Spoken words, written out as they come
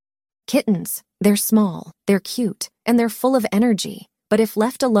Kittens. They're small, they're cute, and they're full of energy. But if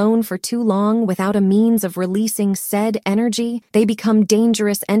left alone for too long without a means of releasing said energy, they become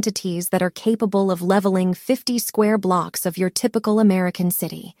dangerous entities that are capable of leveling 50 square blocks of your typical American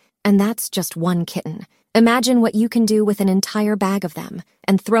city. And that's just one kitten. Imagine what you can do with an entire bag of them,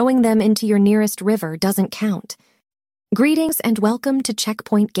 and throwing them into your nearest river doesn't count. Greetings and welcome to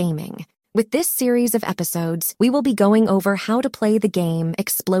Checkpoint Gaming. With this series of episodes, we will be going over how to play the game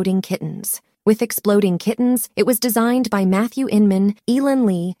Exploding Kittens. With Exploding Kittens, it was designed by Matthew Inman, Elin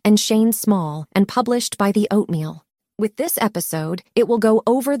Lee, and Shane Small, and published by The Oatmeal. With this episode, it will go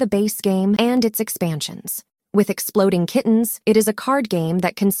over the base game and its expansions. With Exploding Kittens, it is a card game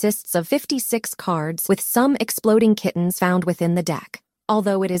that consists of 56 cards with some exploding kittens found within the deck.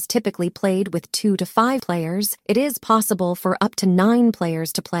 Although it is typically played with 2 to 5 players, it is possible for up to 9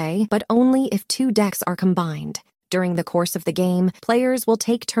 players to play, but only if 2 decks are combined. During the course of the game, players will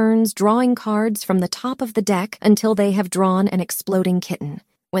take turns drawing cards from the top of the deck until they have drawn an exploding kitten.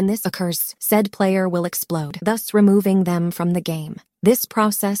 When this occurs, said player will explode, thus removing them from the game. This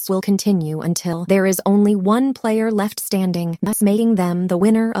process will continue until there is only one player left standing, thus making them the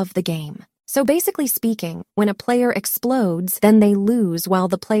winner of the game. So basically speaking, when a player explodes, then they lose, while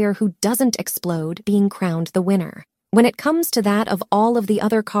the player who doesn't explode being crowned the winner. When it comes to that of all of the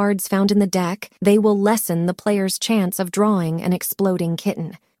other cards found in the deck, they will lessen the player's chance of drawing an exploding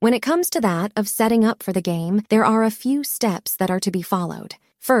kitten. When it comes to that of setting up for the game, there are a few steps that are to be followed.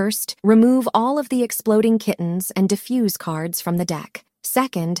 First, remove all of the exploding kittens and diffuse cards from the deck.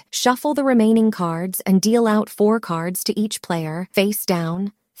 Second, shuffle the remaining cards and deal out 4 cards to each player, face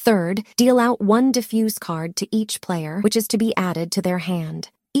down. Third, deal out 1 diffuse card to each player, which is to be added to their hand.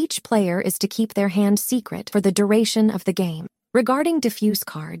 Each player is to keep their hand secret for the duration of the game. Regarding diffuse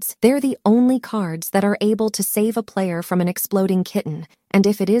cards, they're the only cards that are able to save a player from an exploding kitten, and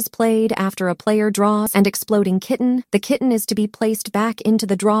if it is played after a player draws an exploding kitten, the kitten is to be placed back into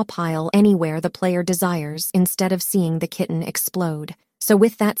the draw pile anywhere the player desires instead of seeing the kitten explode. So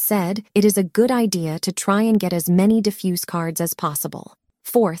with that said, it is a good idea to try and get as many diffuse cards as possible.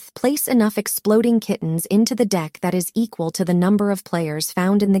 Fourth, place enough exploding kittens into the deck that is equal to the number of players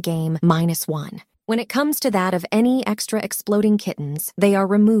found in the game -1. When it comes to that of any extra exploding kittens, they are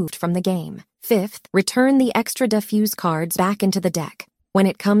removed from the game. Fifth, return the extra diffuse cards back into the deck. When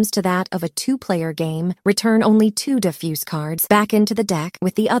it comes to that of a 2-player game, return only 2 diffuse cards back into the deck,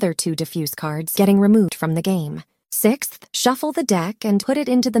 with the other 2 diffuse cards getting removed from the game. Sixth, shuffle the deck and put it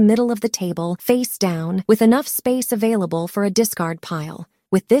into the middle of the table, face down, with enough space available for a discard pile.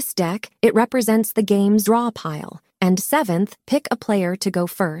 With this deck, it represents the game's draw pile. And seventh, pick a player to go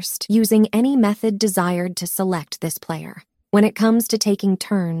first, using any method desired to select this player. When it comes to taking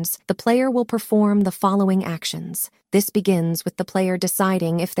turns, the player will perform the following actions. This begins with the player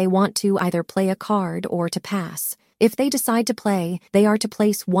deciding if they want to either play a card or to pass. If they decide to play, they are to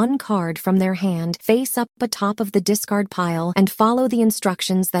place 1 card from their hand face up atop of the discard pile and follow the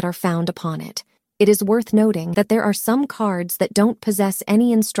instructions that are found upon it. It is worth noting that there are some cards that don't possess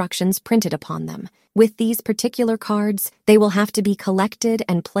any instructions printed upon them. With these particular cards, they will have to be collected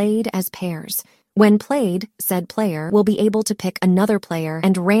and played as pairs. When played, said player will be able to pick another player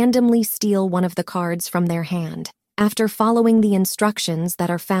and randomly steal one of the cards from their hand. After following the instructions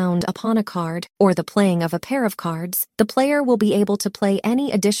that are found upon a card, or the playing of a pair of cards, the player will be able to play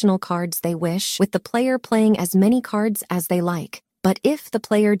any additional cards they wish, with the player playing as many cards as they like. But if the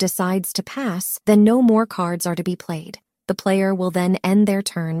player decides to pass, then no more cards are to be played. The player will then end their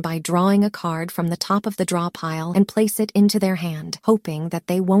turn by drawing a card from the top of the draw pile and place it into their hand, hoping that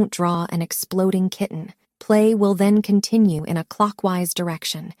they won't draw an exploding kitten. Play will then continue in a clockwise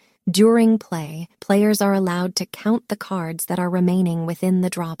direction. During play, players are allowed to count the cards that are remaining within the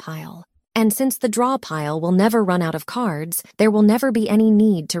draw pile. And since the draw pile will never run out of cards, there will never be any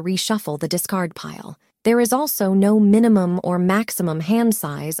need to reshuffle the discard pile. There is also no minimum or maximum hand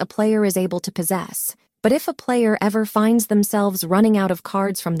size a player is able to possess. But if a player ever finds themselves running out of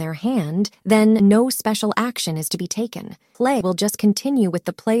cards from their hand, then no special action is to be taken. Play will just continue with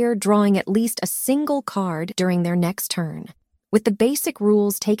the player drawing at least a single card during their next turn. With the basic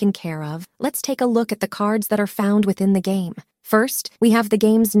rules taken care of, let's take a look at the cards that are found within the game. First, we have the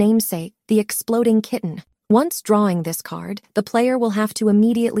game's namesake, the exploding kitten. Once drawing this card, the player will have to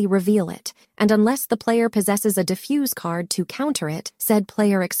immediately reveal it, and unless the player possesses a diffuse card to counter it, said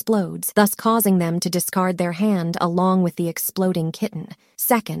player explodes, thus causing them to discard their hand along with the exploding kitten.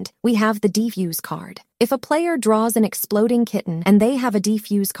 Second, we have the defuse card. If a player draws an exploding kitten and they have a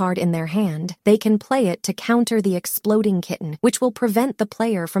defuse card in their hand, they can play it to counter the exploding kitten, which will prevent the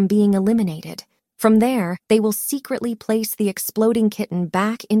player from being eliminated. From there, they will secretly place the exploding kitten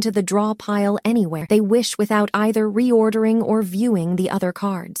back into the draw pile anywhere they wish without either reordering or viewing the other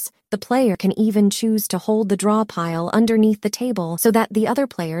cards. The player can even choose to hold the draw pile underneath the table so that the other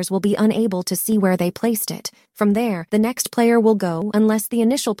players will be unable to see where they placed it. From there, the next player will go unless the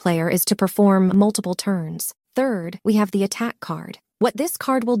initial player is to perform multiple turns. Third, we have the attack card. What this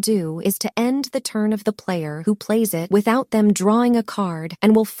card will do is to end the turn of the player who plays it without them drawing a card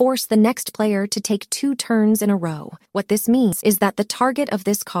and will force the next player to take 2 turns in a row. What this means is that the target of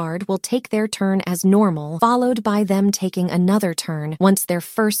this card will take their turn as normal, followed by them taking another turn once their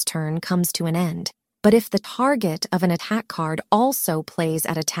first turn comes to an end. But if the target of an attack card also plays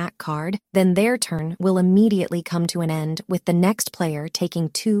at attack card, then their turn will immediately come to an end with the next player taking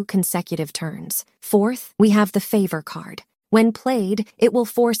 2 consecutive turns. Fourth, we have the favor card. When played, it will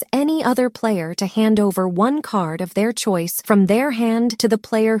force any other player to hand over 1 card of their choice from their hand to the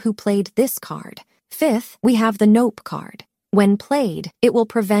player who played this card. Fifth, we have the nope card. When played, it will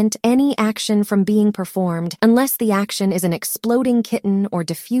prevent any action from being performed unless the action is an exploding kitten or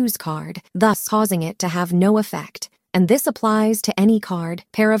diffuse card, thus causing it to have no effect. And this applies to any card,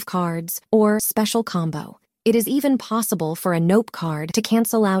 pair of cards, or special combo. It is even possible for a nope card to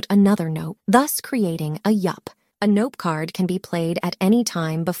cancel out another nope, thus creating a yup. A nope card can be played at any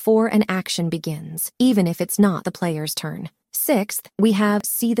time before an action begins, even if it's not the player's turn. Sixth, we have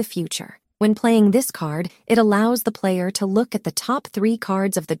See the Future. When playing this card, it allows the player to look at the top 3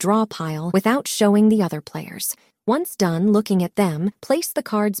 cards of the draw pile without showing the other players. Once done looking at them, place the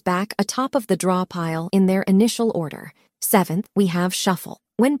cards back atop of the draw pile in their initial order. Seventh, we have Shuffle.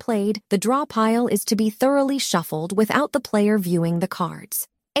 When played, the draw pile is to be thoroughly shuffled without the player viewing the cards.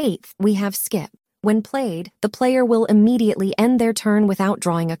 Eighth, we have Skip. When played, the player will immediately end their turn without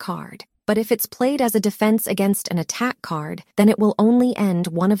drawing a card. But if it's played as a defense against an attack card, then it will only end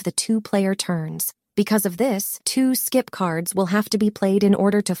one of the 2-player turns. Because of this, 2 skip cards will have to be played in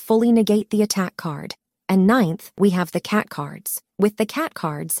order to fully negate the attack card. And ninth, we have the cat cards. With the cat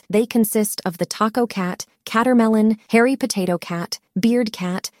cards, they consist of the Taco Cat, Cattermelon, Hairy Potato Cat, Beard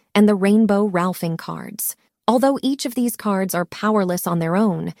Cat, and the Rainbow Ralphing cards. Although each of these cards are powerless on their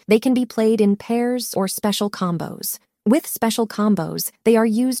own, they can be played in pairs or special combos. With special combos, they are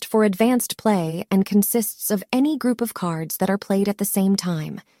used for advanced play and consists of any group of cards that are played at the same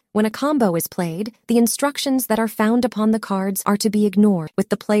time. When a combo is played, the instructions that are found upon the cards are to be ignored, with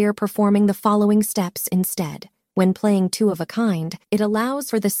the player performing the following steps instead. When playing Two of a Kind, it allows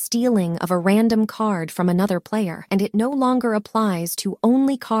for the stealing of a random card from another player, and it no longer applies to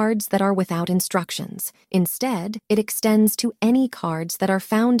only cards that are without instructions. Instead, it extends to any cards that are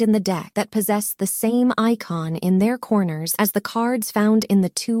found in the deck that possess the same icon in their corners as the cards found in the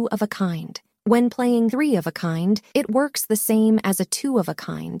Two of a Kind. When playing Three of a Kind, it works the same as a Two of a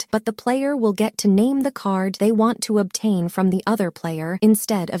Kind, but the player will get to name the card they want to obtain from the other player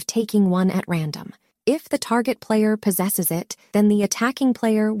instead of taking one at random. If the target player possesses it, then the attacking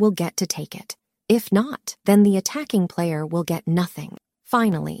player will get to take it. If not, then the attacking player will get nothing.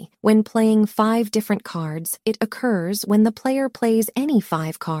 Finally, when playing 5 different cards, it occurs when the player plays any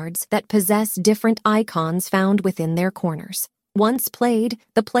 5 cards that possess different icons found within their corners. Once played,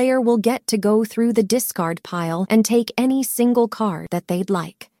 the player will get to go through the discard pile and take any single card that they'd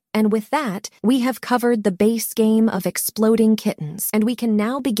like. And with that, we have covered the base game of Exploding Kittens, and we can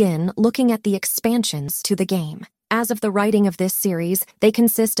now begin looking at the expansions to the game. As of the writing of this series, they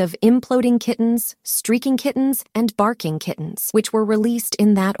consist of Imploding Kittens, Streaking Kittens, and Barking Kittens, which were released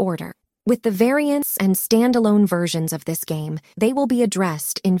in that order. With the variants and standalone versions of this game, they will be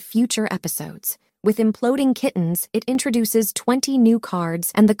addressed in future episodes. With Imploding Kittens, it introduces 20 new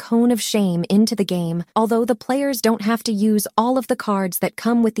cards and the Cone of Shame into the game, although the players don't have to use all of the cards that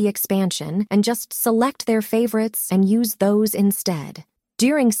come with the expansion and just select their favorites and use those instead.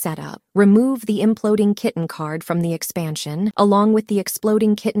 During setup, remove the Imploding Kitten card from the expansion, along with the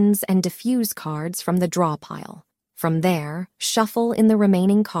Exploding Kittens and Diffuse cards from the draw pile. From there, shuffle in the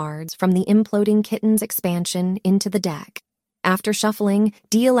remaining cards from the Imploding Kittens expansion into the deck. After shuffling,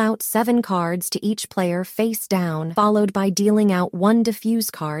 deal out 7 cards to each player face down, followed by dealing out 1 diffuse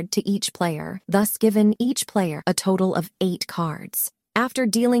card to each player, thus giving each player a total of 8 cards. After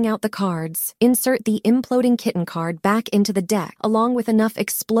dealing out the cards, insert the Imploding Kitten card back into the deck, along with enough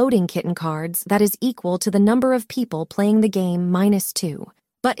Exploding Kitten cards that is equal to the number of people playing the game -2.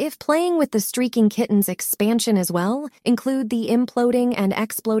 But if playing with the Streaking Kittens expansion as well, include the Imploding and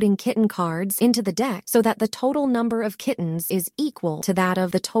Exploding Kitten cards into the deck so that the total number of kittens is equal to that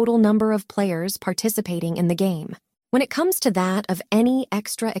of the total number of players participating in the game. When it comes to that of any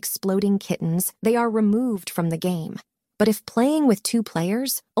extra exploding kittens, they are removed from the game. But if playing with 2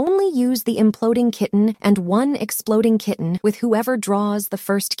 players, only use the imploding kitten and 1 exploding kitten, with whoever draws the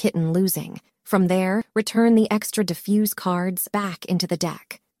first kitten losing. From there, return the extra diffuse cards back into the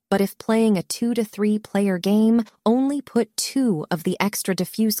deck. But if playing a 2 to 3 player game, only put 2 of the extra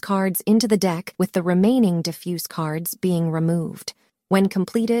diffuse cards into the deck, with the remaining diffuse cards being removed. When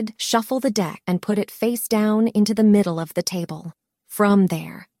completed, shuffle the deck and put it face down into the middle of the table. From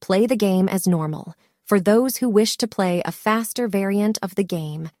there, play the game as normal. For those who wish to play a faster variant of the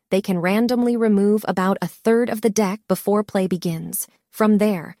game, they can randomly remove about a third of the deck before play begins. From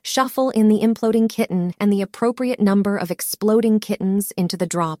there, shuffle in the imploding kitten and the appropriate number of exploding kittens into the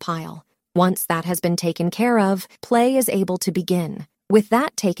draw pile. Once that has been taken care of, play is able to begin. With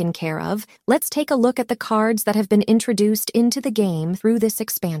that taken care of, let's take a look at the cards that have been introduced into the game through this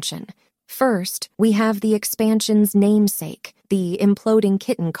expansion. First, we have the expansion's namesake, the imploding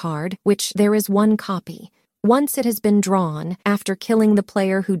kitten card, which there is 1 copy. Once it has been drawn, after killing the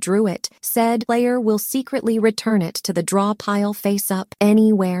player who drew it, said player will secretly return it to the draw pile face up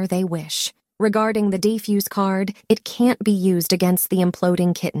anywhere they wish. Regarding the defuse card, it can't be used against the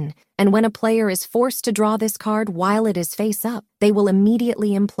imploding kitten, and when a player is forced to draw this card while it is face up, they will immediately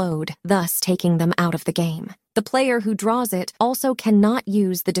implode, thus taking them out of the game. The player who draws it also cannot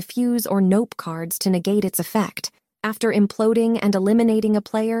use the diffuse or nope cards to negate its effect. After imploding and eliminating a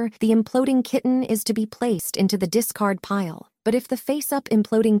player, the imploding kitten is to be placed into the discard pile. But if the face-up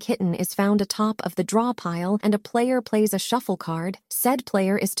imploding kitten is found atop of the draw pile and a player plays a shuffle card, said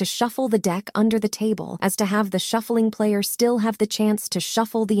player is to shuffle the deck under the table as to have the shuffling player still have the chance to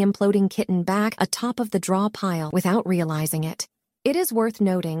shuffle the imploding kitten back atop of the draw pile without realizing it. It is worth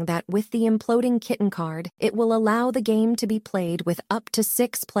noting that with the imploding kitten card, it will allow the game to be played with up to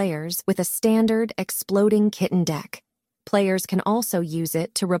 6 players with a standard exploding kitten deck. Players can also use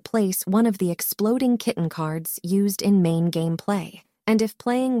it to replace one of the exploding kitten cards used in main game play. And if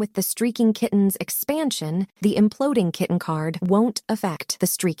playing with the Streaking Kittens expansion, the imploding kitten card won't affect the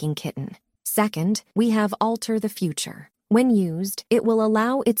Streaking Kitten. Second, we have Alter the Future. When used, it will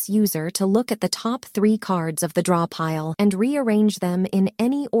allow its user to look at the top 3 cards of the draw pile and rearrange them in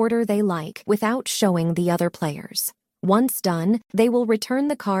any order they like without showing the other players. Once done, they will return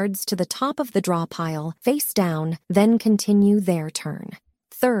the cards to the top of the draw pile, face down, then continue their turn.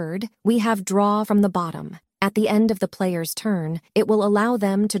 Third, we have Draw from the Bottom. At the end of the player's turn, it will allow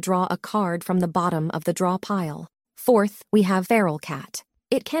them to draw a card from the bottom of the draw pile. Fourth, we have Feral Cat.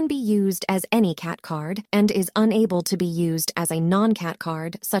 It can be used as any cat card and is unable to be used as a non-cat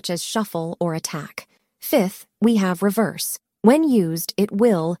card such as Shuffle or Attack. Fifth, we have Reverse. When used, it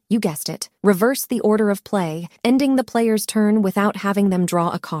will, you guessed it, reverse the order of play, ending the player's turn without having them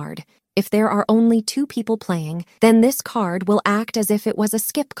draw a card. If there are only 2 people playing, then this card will act as if it was a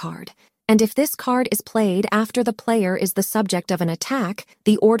skip card. And if this card is played after the player is the subject of an attack,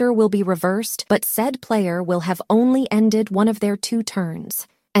 the order will be reversed, but said player will have only ended one of their 2 turns.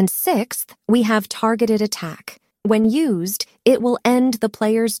 And sixth, we have Targeted Attack. When used, it will end the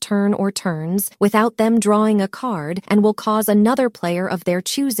player's turn or turns without them drawing a card and will cause another player of their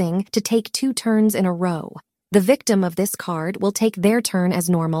choosing to take 2 turns in a row. The victim of this card will take their turn as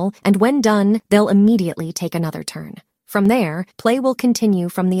normal, and when done, they'll immediately take another turn. From there, play will continue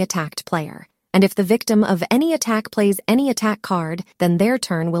from the attacked player. And if the victim of any attack plays any attack card, then their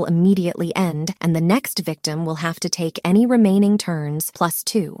turn will immediately end, and the next victim will have to take any remaining turns plus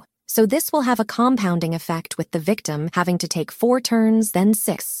 2. So this will have a compounding effect with the victim having to take 4 turns, then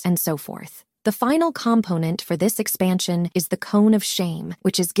 6, and so forth. The final component for this expansion is the Cone of Shame,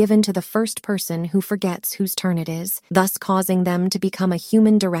 which is given to the first person who forgets whose turn it is, thus causing them to become a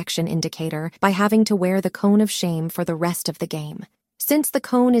human direction indicator by having to wear the Cone of Shame for the rest of the game. Since the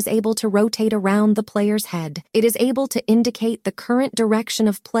cone is able to rotate around the player's head, it is able to indicate the current direction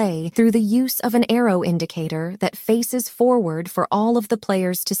of play through the use of an arrow indicator that faces forward for all of the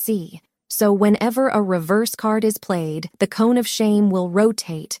players to see. So whenever a reverse card is played, the Cone of Shame will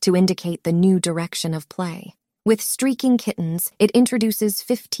rotate to indicate the new direction of play. With Streaking Kittens, it introduces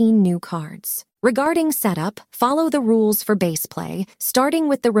 15 new cards. Regarding setup, follow the rules for base play, starting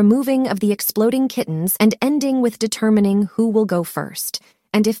with the removing of the exploding kittens and ending with determining who will go first.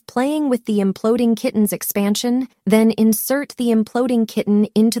 And if playing with the Imploding Kittens expansion, then insert the imploding kitten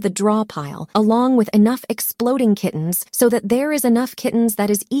into the draw pile, along with enough exploding kittens so that there is enough kittens that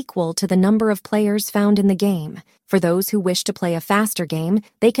is equal to the number of players found in the game. For those who wish to play a faster game,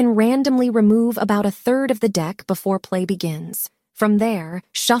 they can randomly remove about a third of the deck before play begins. From there,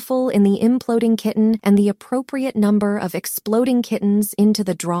 shuffle in the imploding kitten and the appropriate number of exploding kittens into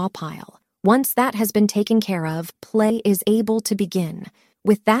the draw pile. Once that has been taken care of, play is able to begin.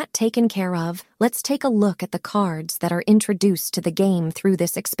 With that taken care of, let's take a look at the cards that are introduced to the game through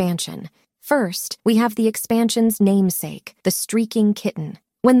this expansion. First, we have the expansion's namesake, the Streaking Kitten.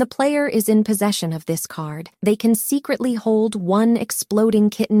 When the player is in possession of this card, they can secretly hold one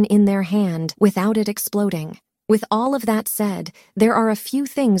exploding kitten in their hand without it exploding. With all of that said, there are a few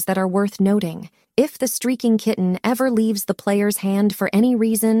things that are worth noting. If the Streaking Kitten ever leaves the player's hand for any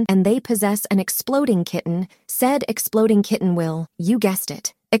reason and they possess an exploding kitten, said exploding kitten will, you guessed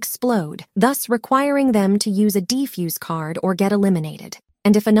it, explode, thus requiring them to use a defuse card or get eliminated.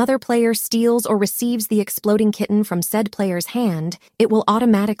 And if another player steals or receives the exploding kitten from said player's hand, it will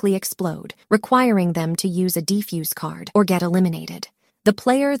automatically explode, requiring them to use a defuse card or get eliminated. The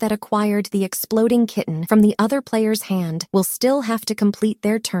player that acquired the exploding kitten from the other player's hand will still have to complete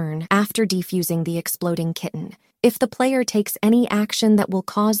their turn after defusing the exploding kitten. If the player takes any action that will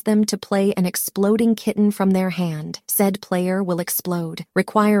cause them to play an exploding kitten from their hand, said player will explode,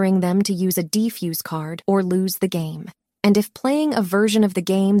 requiring them to use a defuse card or lose the game. And if playing a version of the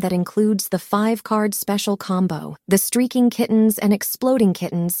game that includes the 5-card special combo, the Streaking Kittens and Exploding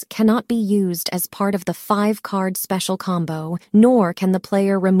Kittens cannot be used as part of the 5-card special combo, nor can the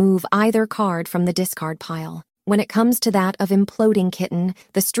player remove either card from the discard pile. When it comes to that of Imploding Kitten,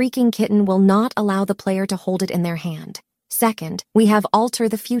 the Streaking Kitten will not allow the player to hold it in their hand. Second, we have Alter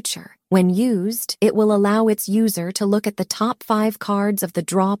the Future. When used, it will allow its user to look at the top 5 cards of the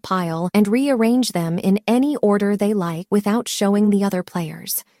draw pile and rearrange them in any order they like without showing the other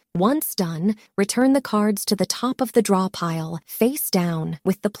players. Once done, return the cards to the top of the draw pile, face down,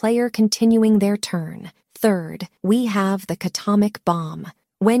 with the player continuing their turn. Third, we have the Atomic Bomb.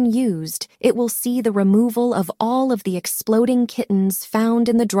 When used, it will see the removal of all of the exploding kittens found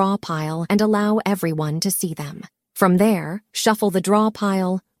in the draw pile and allow everyone to see them. From there, shuffle the draw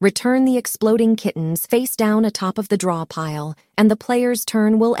pile, return the exploding kittens face down atop of the draw pile, and the player's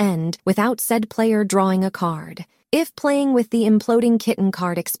turn will end without said player drawing a card. If playing with the Imploding Kitten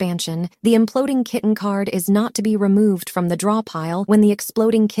card expansion, the Imploding Kitten card is not to be removed from the draw pile when the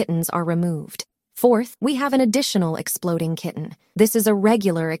exploding kittens are removed. Fourth, we have an additional Exploding Kitten. This is a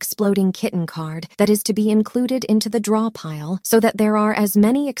regular Exploding Kitten card that is to be included into the draw pile so that there are as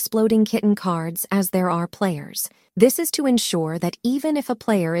many Exploding Kitten cards as there are players. This is to ensure that even if a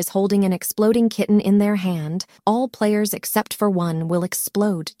player is holding an exploding kitten in their hand, all players except for one will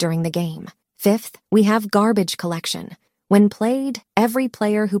explode during the game. Fifth, we have Garbage Collection. When played, every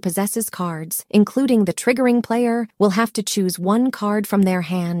player who possesses cards, including the triggering player, will have to choose one card from their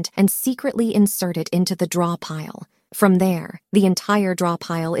hand and secretly insert it into the draw pile. From there, the entire draw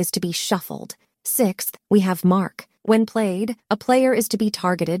pile is to be shuffled. Sixth, we have Mark. When played, a player is to be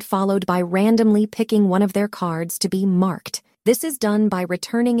targeted followed by randomly picking one of their cards to be marked. This is done by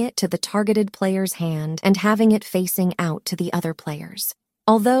returning it to the targeted player's hand and having it facing out to the other players.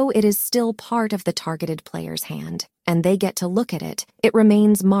 Although it is still part of the targeted player's hand, and they get to look at it, it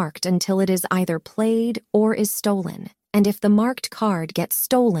remains marked until it is either played or is stolen. And if the marked card gets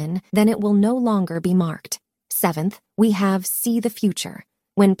stolen, then it will no longer be marked. Seventh, we have See the Future.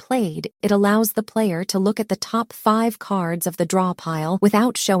 When played, it allows the player to look at the top 5 cards of the draw pile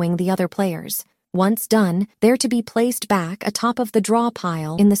without showing the other players. Once done, they're to be placed back atop of the draw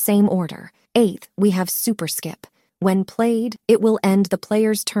pile in the same order. Eighth, we have Super Skip. When played, it will end the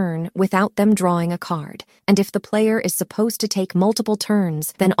player's turn without them drawing a card, and if the player is supposed to take multiple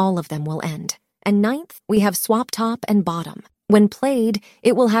turns, then all of them will end. And ninth, we have Swap Top and Bottom. When played,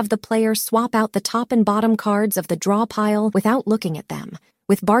 it will have the player swap out the top and bottom cards of the draw pile without looking at them.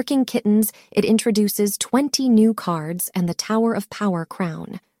 With Barking Kittens, it introduces 20 new cards and the Tower of Power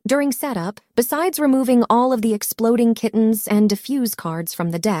crown. During setup, besides removing all of the Exploding Kittens and Diffuse cards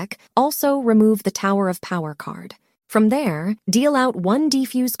from the deck, also remove the Tower of Power card. From there, deal out 1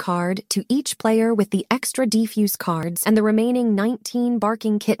 defuse card to each player with the extra defuse cards and the remaining 19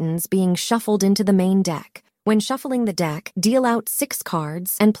 Barking Kittens being shuffled into the main deck. When shuffling the deck, deal out 6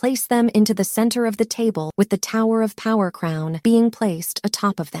 cards and place them into the center of the table with the Tower of Power crown being placed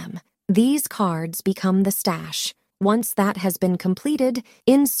atop of them. These cards become the stash. Once that has been completed,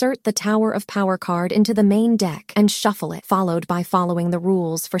 insert the Tower of Power card into the main deck and shuffle it, followed by following the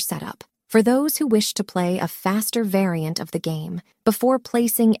rules for setup. For those who wish to play a faster variant of the game, before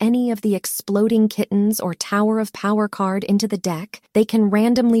placing any of the Exploding Kittens or Tower of Power card into the deck, they can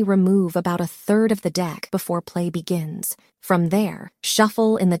randomly remove about a third of the deck before play begins. From there,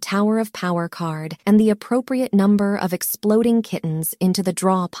 shuffle in the Tower of Power card and the appropriate number of Exploding Kittens into the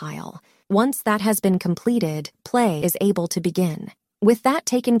draw pile. Once that has been completed, play is able to begin. With that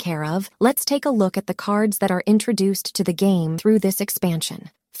taken care of, let's take a look at the cards that are introduced to the game through this expansion.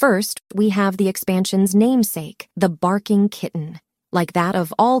 First, we have the expansion's namesake, the Barking Kitten. Like that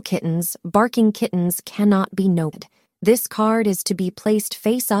of all kittens, barking kittens cannot be noted. This card is to be placed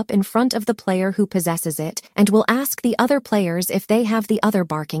face up in front of the player who possesses it and will ask the other players if they have the other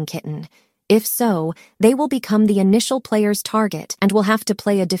barking kitten. If so, they will become the initial player's target and will have to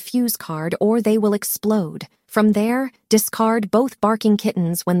play a diffuse card or they will explode. From there, discard both barking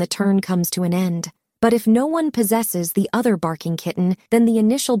kittens when the turn comes to an end. But if no one possesses the other barking kitten, then the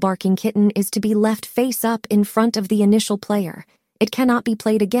initial barking kitten is to be left face up in front of the initial player. It cannot be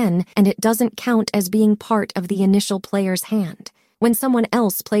played again, and it doesn't count as being part of the initial player's hand. When someone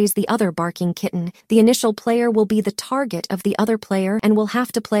else plays the other barking kitten, the initial player will be the target of the other player and will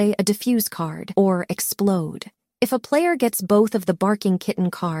have to play a diffuse card, or explode. If a player gets both of the barking kitten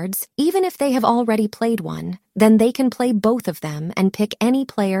cards, even if they have already played one, then they can play both of them and pick any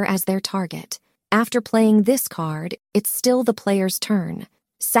player as their target. After playing this card, it's still the player's turn.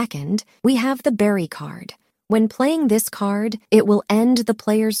 Second, we have the berry card. When playing this card, it will end the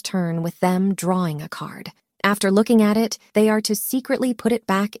player's turn with them drawing a card. After looking at it, they are to secretly put it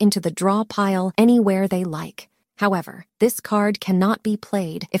back into the draw pile anywhere they like. However, this card cannot be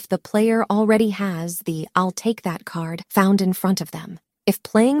played if the player already has the "I'll take that" card found in front of them. If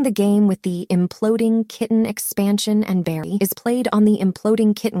playing the game with the Imploding Kitten expansion and berry is played on the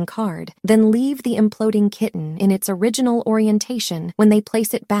Imploding Kitten card, then leave the Imploding Kitten in its original orientation when they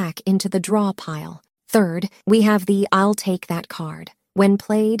place it back into the draw pile. Third, we have the "I'll take that" card. When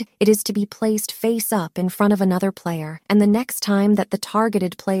played, it is to be placed face up in front of another player, and the next time that the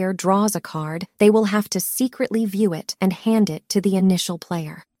targeted player draws a card, they will have to secretly view it and hand it to the initial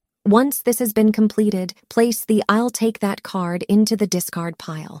player. Once this has been completed, place the "I'll take that" card into the discard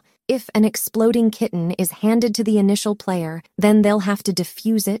pile. If an exploding kitten is handed to the initial player, then they'll have to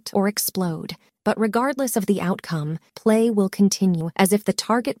defuse it or explode. But regardless of the outcome, play will continue as if the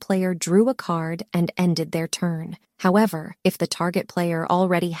target player drew a card and ended their turn. However, if the target player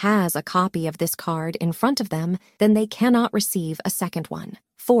already has a copy of this card in front of them, then they cannot receive a second one.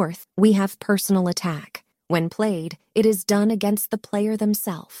 Fourth, we have personal attack. When played, it is done against the player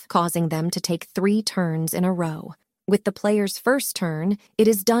themselves, causing them to take 3 turns in a row. With the player's first turn, it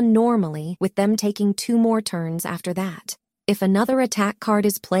is done normally, with them taking 2 more turns after that. If another attack card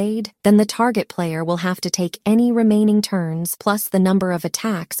is played, then the target player will have to take any remaining turns plus the number of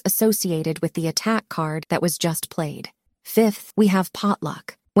attacks associated with the attack card that was just played. Fifth, we have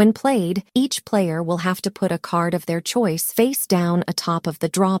potluck. When played, each player will have to put a card of their choice face down atop of the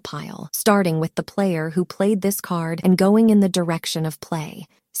draw pile, starting with the player who played this card and going in the direction of play.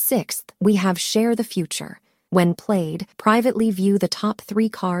 Sixth, we have share the future. When played, privately view the top 3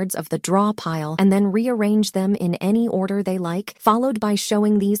 cards of the draw pile and then rearrange them in any order they like, followed by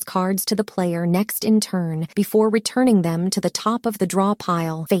showing these cards to the player next in turn before returning them to the top of the draw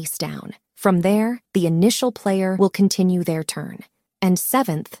pile face down. From there, the initial player will continue their turn. And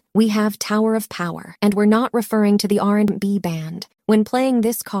seventh, we have Tower of Power, and we're not referring to the R&B band. When playing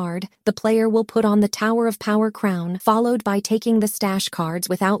this card, the player will put on the Tower of Power crown, followed by taking the stash cards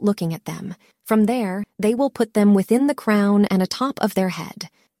without looking at them. From there, they will put them within the crown and atop of their head.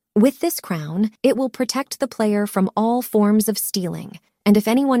 With this crown, it will protect the player from all forms of stealing, and if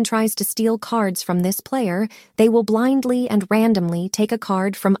anyone tries to steal cards from this player, they will blindly and randomly take a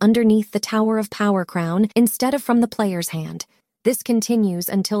card from underneath the Tower of Power crown instead of from the player's hand. This continues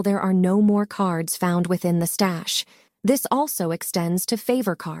until there are no more cards found within the stash. This also extends to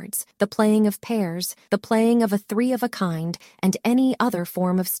favor cards, the playing of pairs, the playing of a 3 of a kind, and any other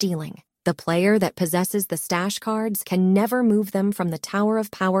form of stealing. The player that possesses the stash cards can never move them from the Tower of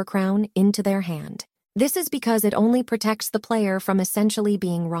Power crown into their hand. This is because it only protects the player from essentially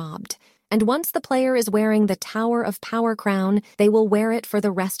being robbed. And once the player is wearing the Tower of Power crown, they will wear it for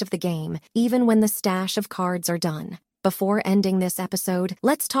the rest of the game, even when the stash of cards are done. Before ending this episode,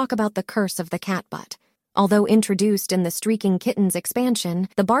 let's talk about the Curse of the Catbutt. Although introduced in the Streaking Kittens expansion,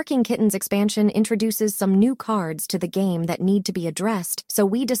 the Barking Kittens expansion introduces some new cards to the game that need to be addressed, so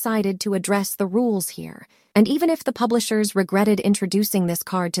we decided to address the rules here. And even if the publishers regretted introducing this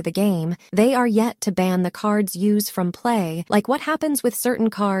card to the game, they are yet to ban the card's use from play, like what happens with certain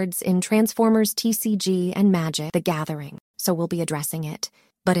cards in Transformers TCG and Magic: The Gathering, so we'll be addressing it.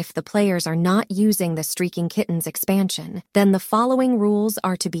 But if the players are not using the Streaking Kittens expansion, then the following rules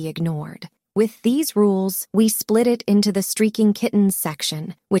are to be ignored. With these rules, we split it into the Streaking Kittens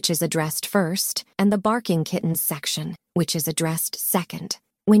section, which is addressed first, and the Barking Kittens section, which is addressed second.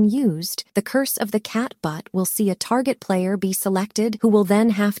 When used, the Curse of the Catbutt will see a target player be selected who will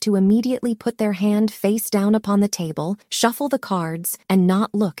then have to immediately put their hand face down upon the table, shuffle the cards, and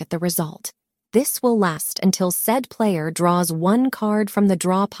not look at the result. This will last until said player draws 1 card from the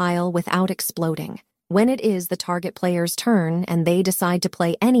draw pile without exploding. When it is the target player's turn and they decide to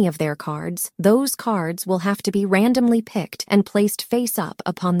play any of their cards, those cards will have to be randomly picked and placed face up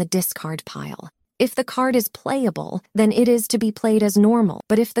upon the discard pile. If the card is playable, then it is to be played as normal,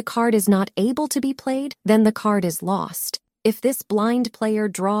 but if the card is not able to be played, then the card is lost. If this blind player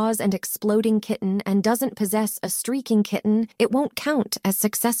draws an exploding kitten and doesn't possess a streaking kitten, it won't count as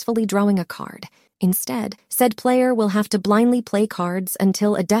successfully drawing a card. Instead, said player will have to blindly play cards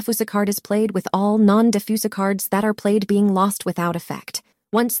until a diffusa card is played, with all non-diffusa cards that are played being lost without effect.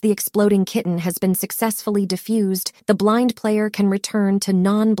 Once the exploding kitten has been successfully diffused, the blind player can return to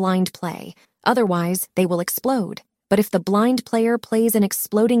non-blind play. Otherwise, they will explode. But if the blind player plays an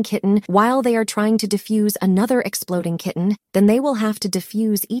exploding kitten while they are trying to diffuse another exploding kitten, then they will have to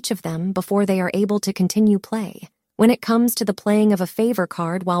diffuse each of them before they are able to continue play. When it comes to the playing of a favor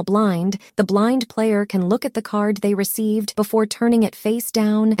card while blind, the blind player can look at the card they received before turning it face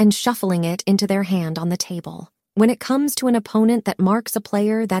down and shuffling it into their hand on the table. When it comes to an opponent that marks a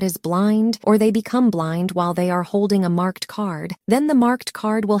player that is blind, or they become blind while they are holding a marked card, then the marked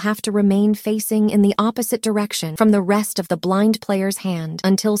card will have to remain facing in the opposite direction from the rest of the blind player's hand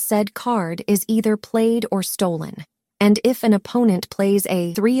until said card is either played or stolen. And if an opponent plays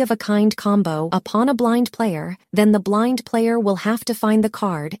a three-of-a-kind combo upon a blind player, then the blind player will have to find the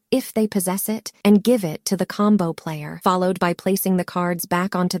card, if they possess it, and give it to the combo player, followed by placing the cards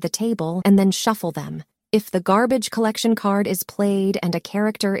back onto the table and then shuffle them. If the garbage collection card is played and a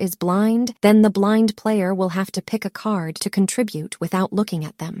character is blind, then the blind player will have to pick a card to contribute without looking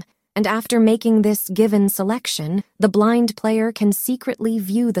at them. And after making this given selection, the blind player can secretly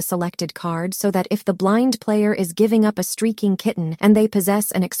view the selected card so that if the blind player is giving up a streaking kitten and they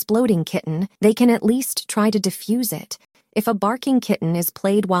possess an exploding kitten, they can at least try to diffuse it. If a barking kitten is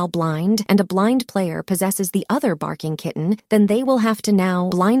played while blind and a blind player possesses the other barking kitten, then they will have to now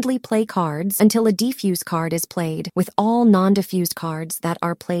blindly play cards until a defuse card is played, with all non-diffused cards that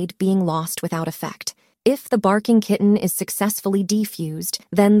are played being lost without effect. If the barking kitten is successfully defused,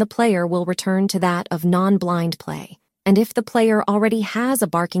 then the player will return to that of non-blind play. And if the player already has a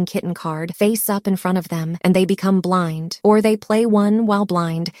barking kitten card face up in front of them and they become blind, or they play one while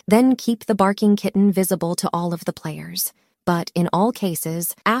blind, then keep the barking kitten visible to all of the players. But in all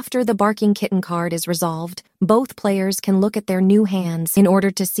cases, after the barking kitten card is resolved, both players can look at their new hands in order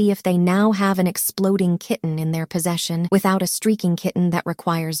to see if they now have an exploding kitten in their possession without a streaking kitten that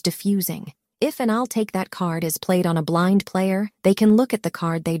requires diffusing. If an I'll take that card is played on a blind player, they can look at the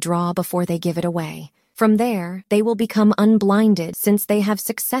card they draw before they give it away. From there, they will become unblinded since they have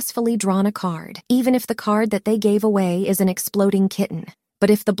successfully drawn a card, even if the card that they gave away is an exploding kitten. But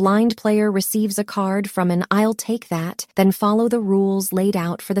if the blind player receives a card from an I'll take that, then follow the rules laid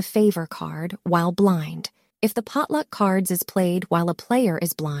out for the favor card while blind. If the potluck cards is played while a player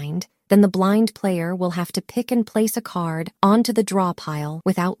is blind, then the blind player will have to pick and place a card onto the draw pile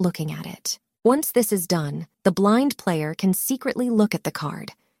without looking at it. Once this is done, the blind player can secretly look at the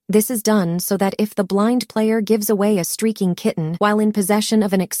card. This is done so that if the blind player gives away a streaking kitten while in possession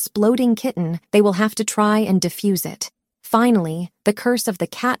of an exploding kitten, they will have to try and diffuse it. Finally, the Curse of the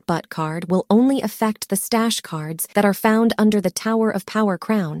Cat Butt card will only affect the stash cards that are found under the Tower of Power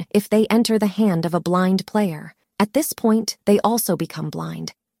crown if they enter the hand of a blind player. At this point, they also become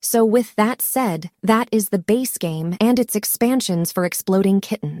blind. So with that said, that is the base game and its expansions for exploding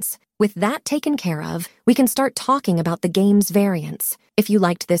kittens. With that taken care of, we can start talking about the game's variants. If you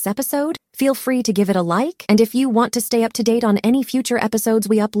liked this episode, feel free to give it a like, and if you want to stay up to date on any future episodes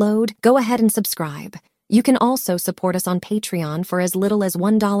we upload, go ahead and subscribe. You can also support us on Patreon for as little as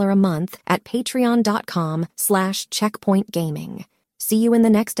 $1 a month at patreon.com/checkpointgaming. See you in the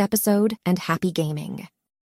next episode, and happy gaming.